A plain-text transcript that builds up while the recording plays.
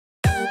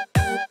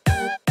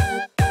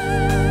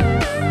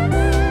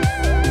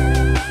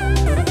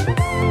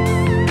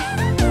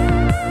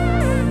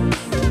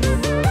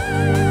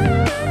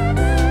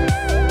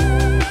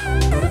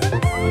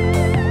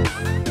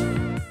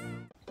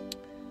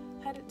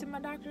to my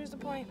doctor's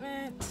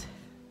appointment.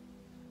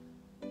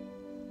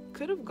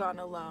 Could have gone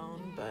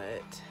alone,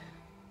 but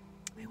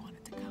they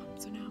wanted to come,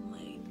 so now I'm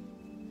late.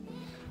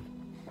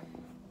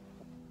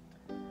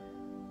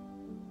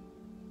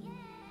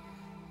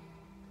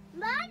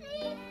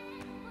 Mommy!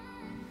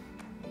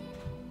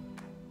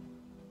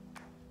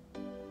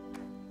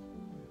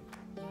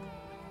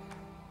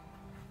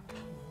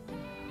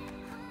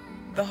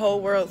 The whole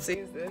world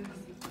sees this.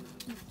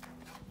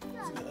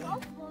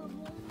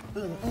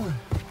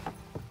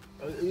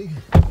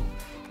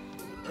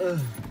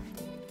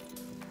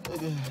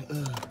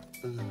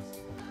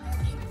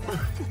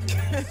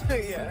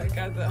 Yeah, I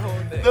got the whole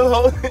thing. The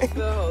whole thing?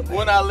 The whole thing.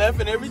 When I left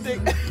and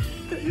everything?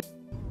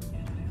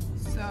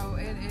 So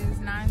it is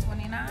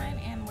 9:29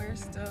 and we're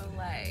still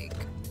like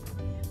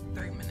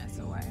 3 minutes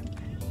away.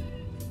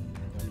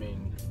 I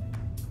mean,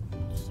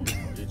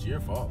 it's your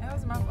fault. That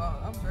was my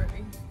fault. I'm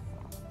ready.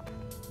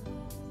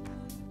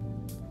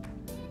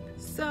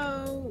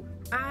 So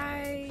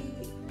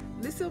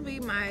this will be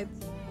my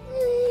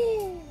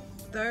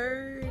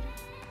third.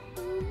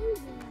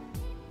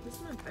 This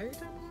is my third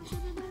time going to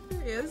the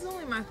doctor? Yeah, this is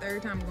only my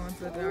third time going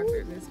to the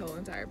doctor this whole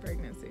entire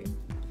pregnancy.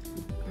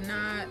 I'm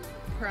not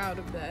proud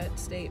of that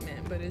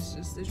statement, but it's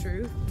just the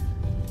truth.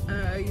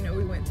 You know,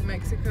 we went to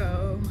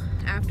Mexico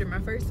after my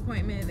first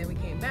appointment, then we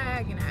came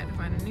back and I had to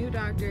find a new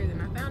doctor, then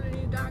I found a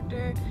new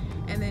doctor,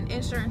 and then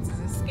insurance is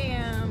a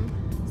scam,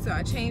 so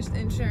I changed the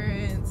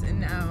insurance, and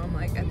now I'm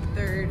like at the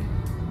third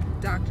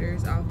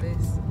doctor's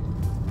office,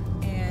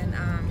 and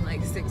I'm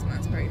like 6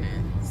 months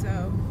pregnant,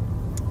 so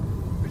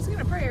we're just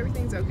gonna pray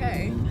everything's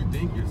okay. You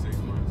think you're 6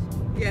 months?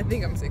 Yeah, I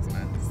think I'm 6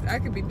 months. I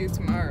could be due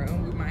tomorrow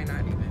and we might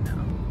not even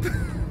know.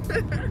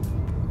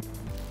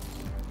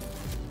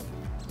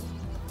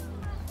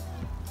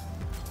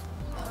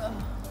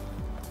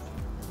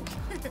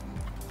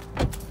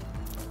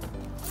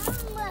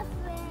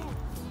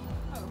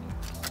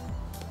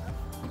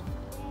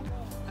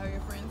 Oh,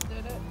 your friends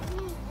did it?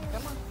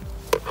 Come on.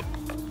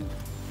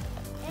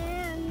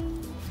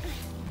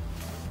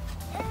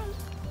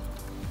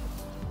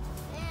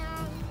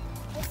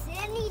 Miss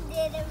Annie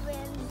did it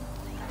when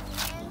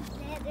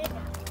did it.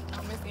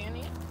 Oh, Miss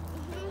Annie?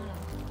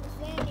 Miss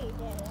Annie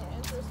did it.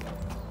 Interesting.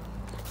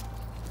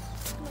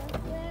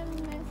 Miss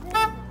Annie.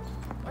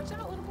 Watch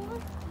out, little boy.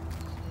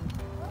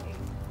 Wait.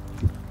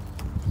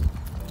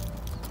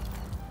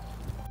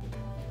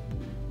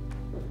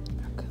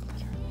 I could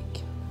literally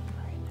kill him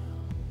right now.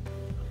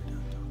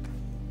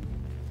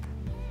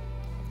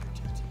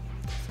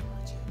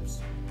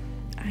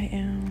 I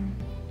am.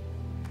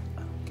 I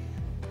don't care.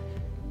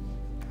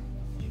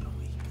 You don't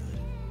eat good,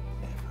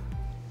 ever.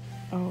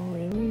 Oh,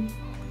 really?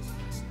 Always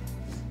eat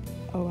snacks.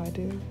 Oh, I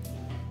do?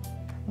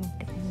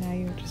 Okay, now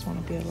you just want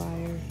to be a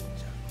liar.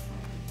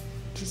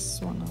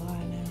 Just want to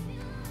lie now.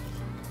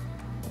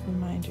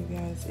 Remind you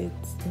guys,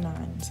 it's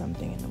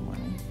 9-something in the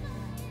morning.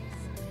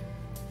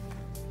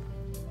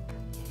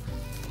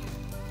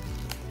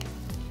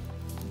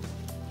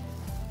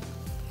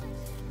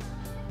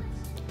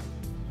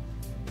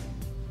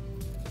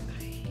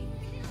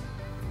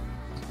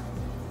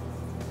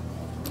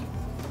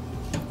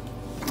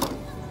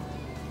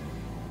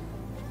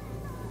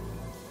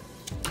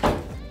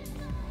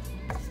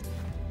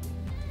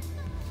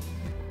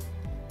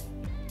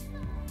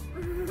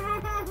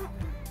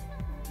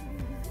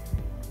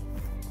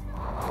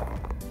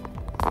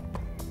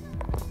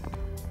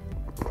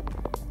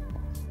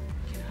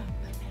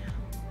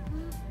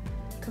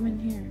 Come in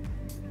here.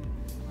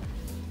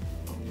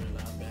 Oh, we're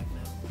allowed back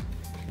now.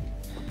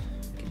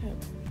 Get up.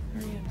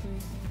 Hurry up,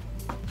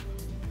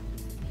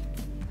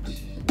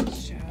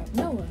 please. Child.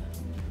 Noah.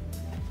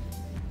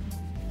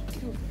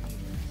 Get over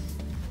here.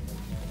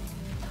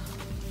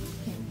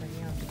 Can't bring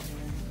you out the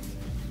chair.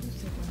 Just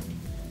sit down.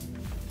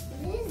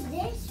 What is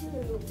this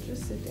room?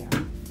 Just sit down.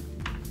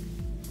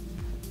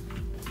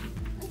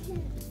 I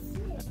can't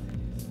see it.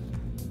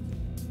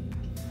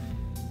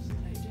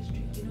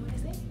 You know what I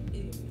say?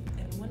 In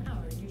 1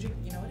 hour, you drink.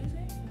 You know what I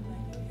say? I'm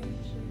like, okay,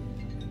 sure.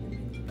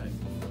 Like,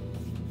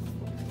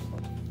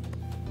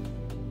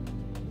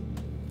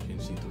 can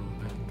she throw it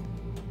back?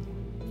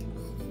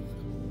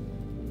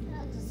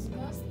 That's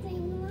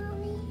disgusting,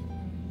 Mommy.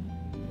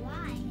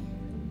 Why?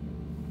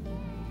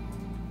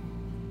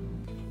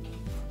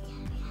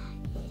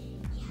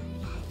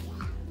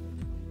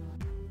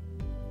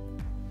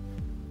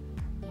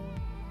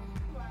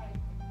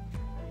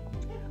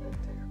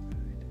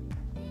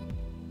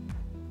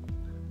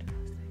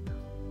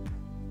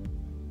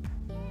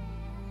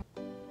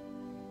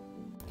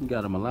 You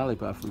got him a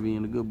lollipop for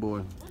being a good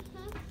boy.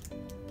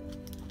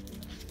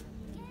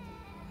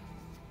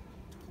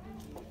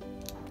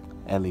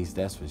 At least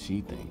that's what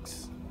she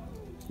thinks.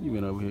 You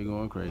been over here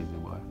going crazy,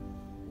 boy.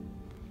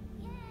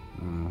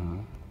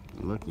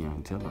 Look, you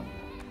ain't telling me.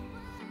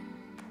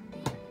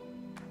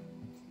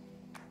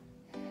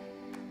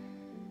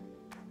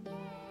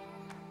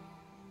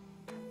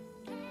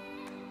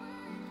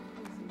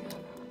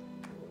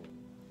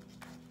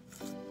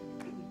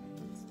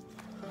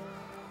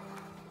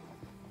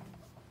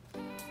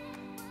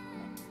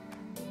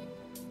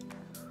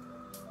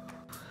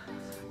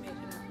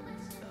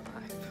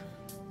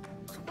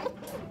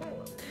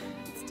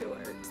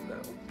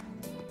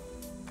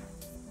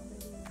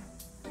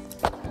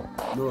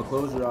 No,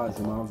 close your eyes.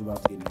 Your mom's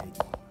about to get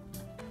naked.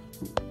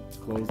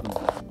 Close them.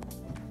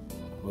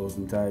 Close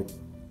them tight.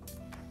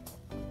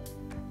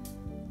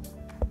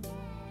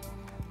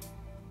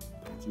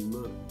 Don't you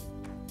look.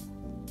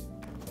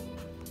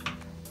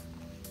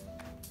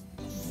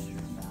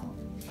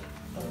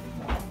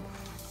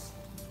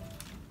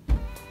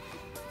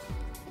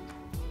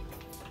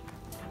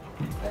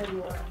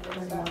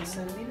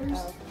 Centimeters.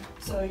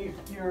 So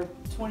you're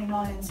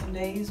 29 and some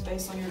days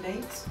based on your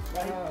dates,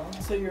 right? Oh.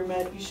 So you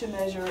should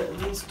measure at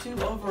least 2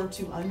 over or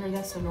 2 under.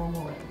 That's the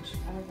normal range.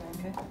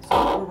 Okay. Okay.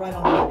 So we're right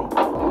on the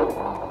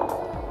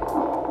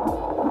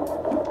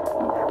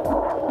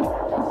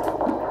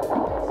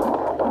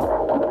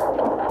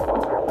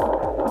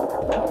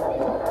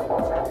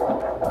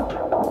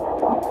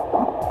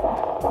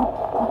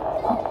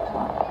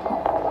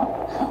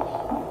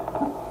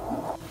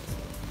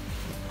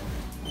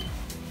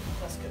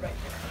That's good right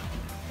there.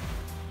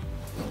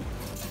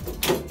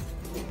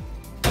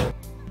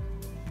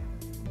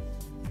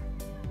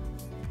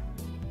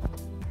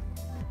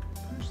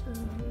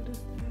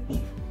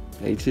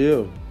 Hey,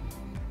 chill.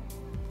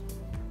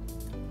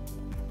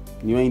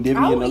 You ain't divvying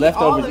I'll the eat all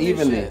leftovers of this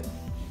evenly. shit.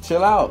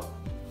 Chill out.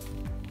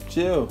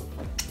 Chill.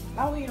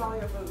 I'll eat all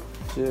your food.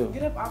 Chill.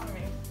 Get up off of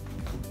me.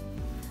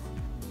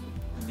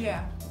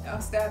 Yeah,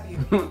 I'll stab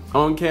you.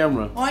 On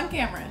camera. On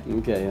camera.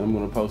 Okay, I'm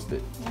gonna post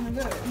it. Oh,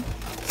 good.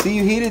 See,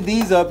 you heated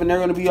these up and they're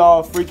gonna be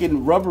all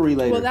freaking rubbery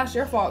later. Well, that's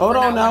your fault. Hold for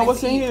on not now, wanting what's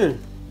to in eat. here?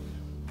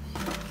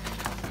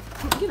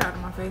 Get out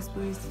of my face,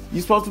 please. You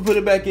supposed to put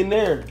it back in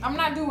there. I'm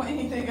not doing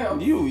anything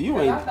else. You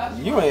I thought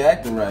ain't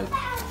acting right.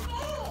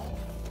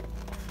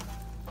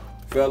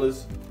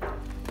 Fellas,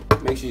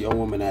 make sure your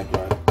woman act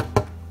right.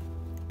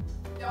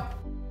 Don't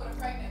put a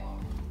pregnant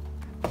woman.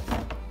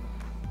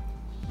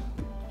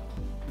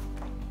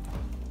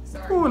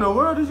 Sorry. Who in the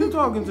world is you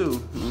talking to?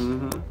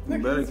 Mm-hmm. You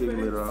better get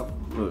rid of.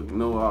 Look,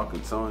 no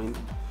Arkansas.